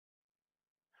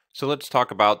So let's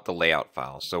talk about the layout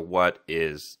file. So what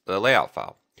is the layout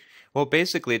file? Well,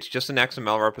 basically it's just an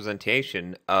XML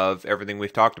representation of everything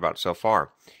we've talked about so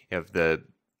far.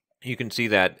 You can see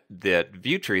that the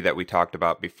view tree that we talked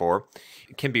about before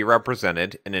can be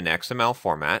represented in an XML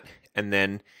format, and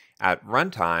then at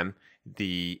runtime,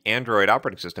 the Android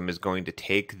operating system is going to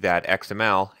take that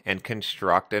XML and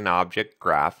construct an object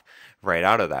graph right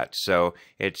out of that. So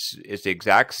it's the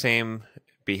exact same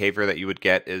behavior that you would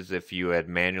get as if you had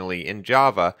manually in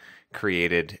Java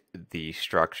created the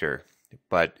structure.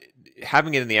 But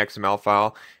having it in the XML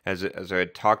file, as I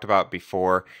had talked about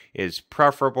before, is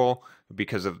preferable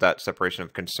because of that separation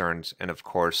of concerns, and of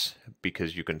course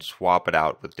because you can swap it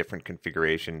out with different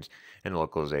configurations and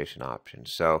localization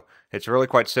options. So it's really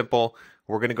quite simple.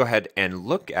 We're going to go ahead and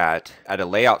look at a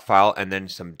layout file and then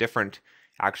some different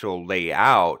actual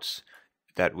layouts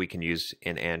that we can use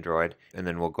in Android, and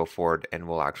then we'll go forward and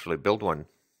we'll actually build one.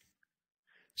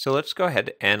 So let's go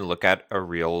ahead and look at a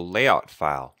real layout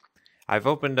file. I've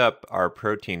opened up our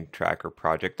protein tracker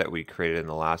project that we created in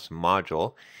the last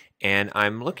module, and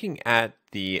I'm looking at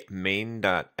the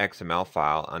main.xml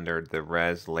file under the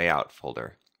res layout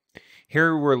folder.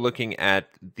 Here we're looking at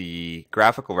the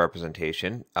graphical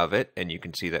representation of it, and you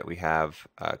can see that we have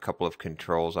a couple of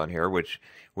controls on here which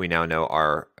we now know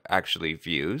are actually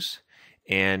views.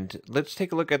 And let's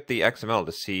take a look at the XML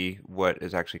to see what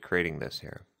is actually creating this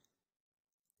here.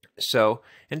 So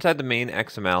inside the main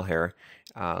XML here,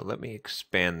 let me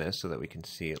expand this so that we can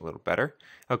see it a little better.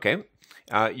 Okay,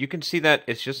 you can see that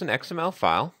it's just an XML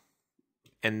file,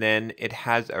 and then it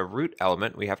has a root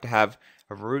element. We have to have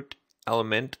a root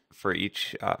element for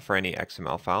each for any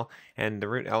XML file, and the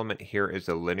root element here is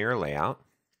a linear layout.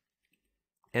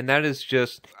 And that is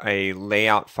just a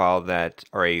layout file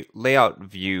or a layout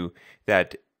view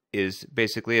that is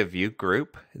basically a view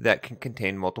group that can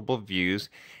contain multiple views,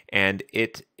 and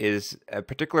it is a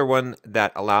particular one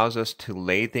that allows us to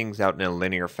lay things out in a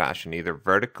linear fashion, either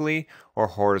vertically or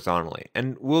horizontally.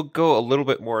 And we'll go a little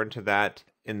bit more into that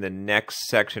in the next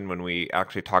section when we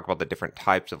actually talk about the different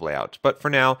types of layouts. But for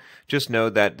now, just know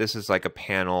that this is like a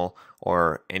panel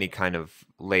or any kind of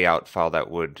layout file that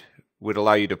would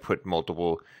allow you to put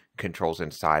multiple controls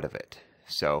inside of it.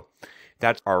 So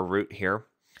that's our root here.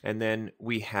 And then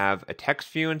we have a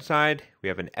text view inside, we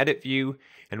have an edit view,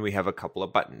 and we have a couple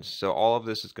of buttons. So all of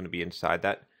this is going to be inside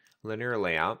that linear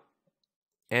layout.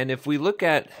 And if we look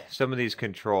at some of these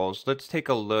controls, let's take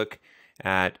a look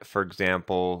at, for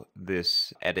example,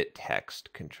 this edit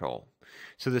text control.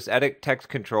 So this edit text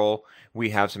control,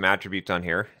 we have some attributes on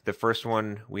here. The first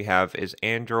one we have is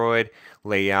Android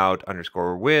layout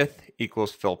underscore width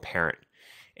equals fill parent.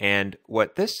 And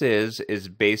what this is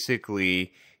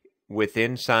basically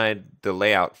inside the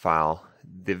layout file,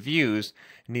 the views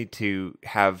need to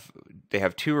have, they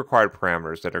have two required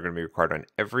parameters that are going to be required on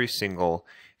every single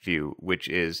view, which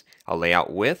is a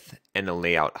layout width and a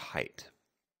layout height.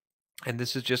 And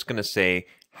this is just going to say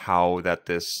how that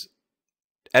this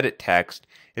edit text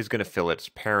is going to fill its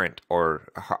parent, or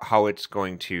how it's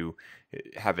going to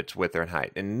have its width and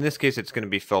height. And in this case, it's going to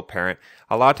be fill parent.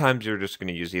 A lot of times you're just going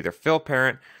to use either fill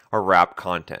parent or wrap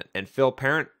content. And fill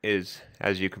parent is,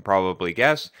 as you can probably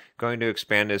guess, going to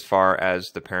expand as far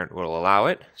as the parent will allow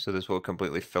it. So this will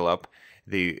completely fill up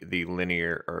the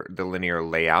linear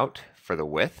layout for the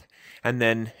width. And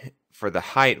then for the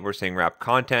height, we're saying wrap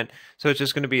content. So it's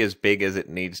just going to be as big as it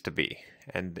needs to be.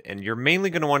 And you're mainly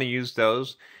going to want to use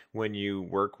those when you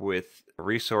work with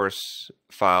resource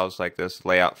files like this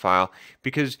layout file,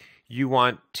 because you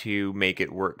want to make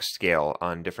it work scale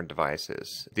on different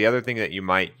devices. The other thing that you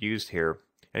might use here,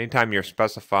 anytime you're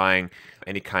specifying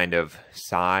any kind of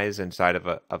size inside of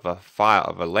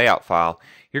a layout file,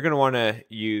 you're going to want to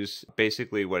use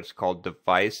basically what's called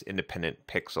device independent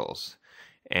pixels.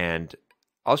 And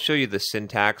I'll show you the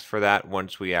syntax for that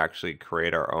once we actually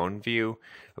create our own view,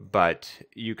 but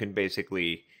you can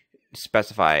basically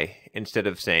specify, instead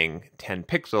of saying 10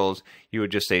 pixels, you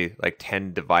would just say like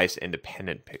 10 device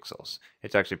independent pixels.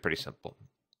 It's actually pretty simple.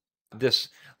 This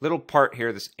little part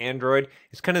here, this Android,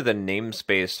 is kind of the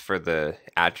namespace for the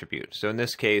attribute. So in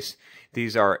this case,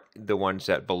 these are the ones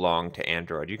that belong to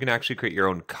Android. You can actually create your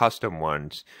own custom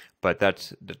ones, but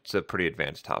that's a pretty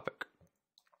advanced topic.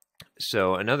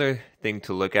 So another thing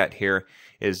to look at here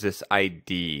is this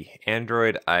ID,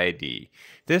 Android ID.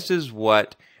 This is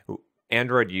what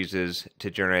Android uses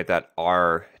to generate that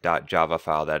r.java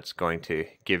file that's going to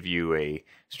give you a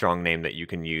strong name that you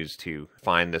can use to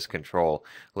find this control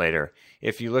later.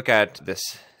 If you look at this,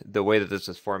 the way that this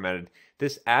is formatted,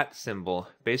 this @ symbol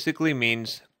basically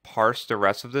means parse the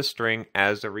rest of the string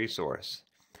as a resource.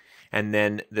 And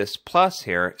then this plus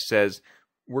here says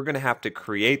we're going to have to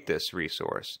create this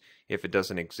resource if it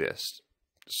doesn't exist.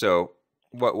 So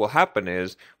what will happen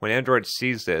is when Android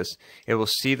sees this, it will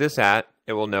see this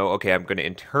it will know, okay, I'm going to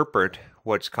interpret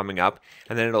what's coming up,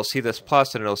 and then it'll see this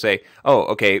plus and it'll say, oh,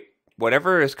 okay,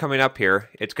 whatever is coming up here,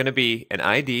 it's going to be an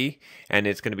ID and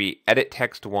it's going to be edit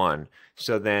text 1.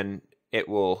 So then it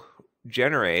will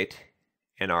generate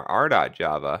in our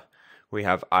r.java, we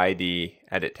have ID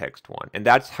edit text 1. And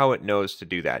that's how it knows to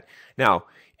do that. Now,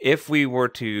 if we were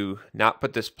to not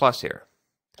put this plus here,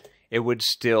 it would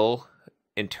still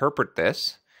interpret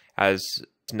this as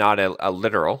not a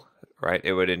literal, right?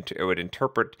 It would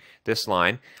interpret this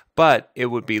line, but it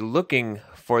would be looking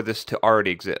for this to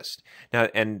already exist. Now,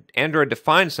 and Android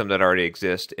defines some that already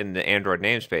exist in the Android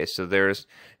namespace. So there's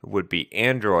would be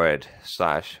Android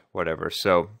 / whatever.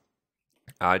 So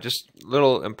just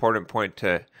little important point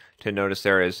to notice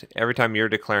there is every time you're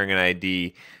declaring an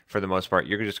ID, for the most part,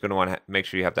 you're just going to want to make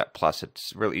sure you have that plus.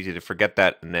 It's real easy to forget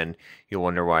that, and then you'll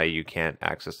wonder why you can't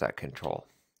access that control.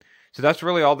 So that's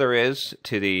really all there is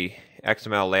to the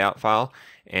XML layout file,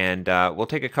 and we'll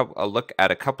take a look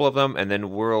at a couple of them, and then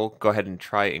we'll go ahead and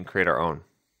try and create our own.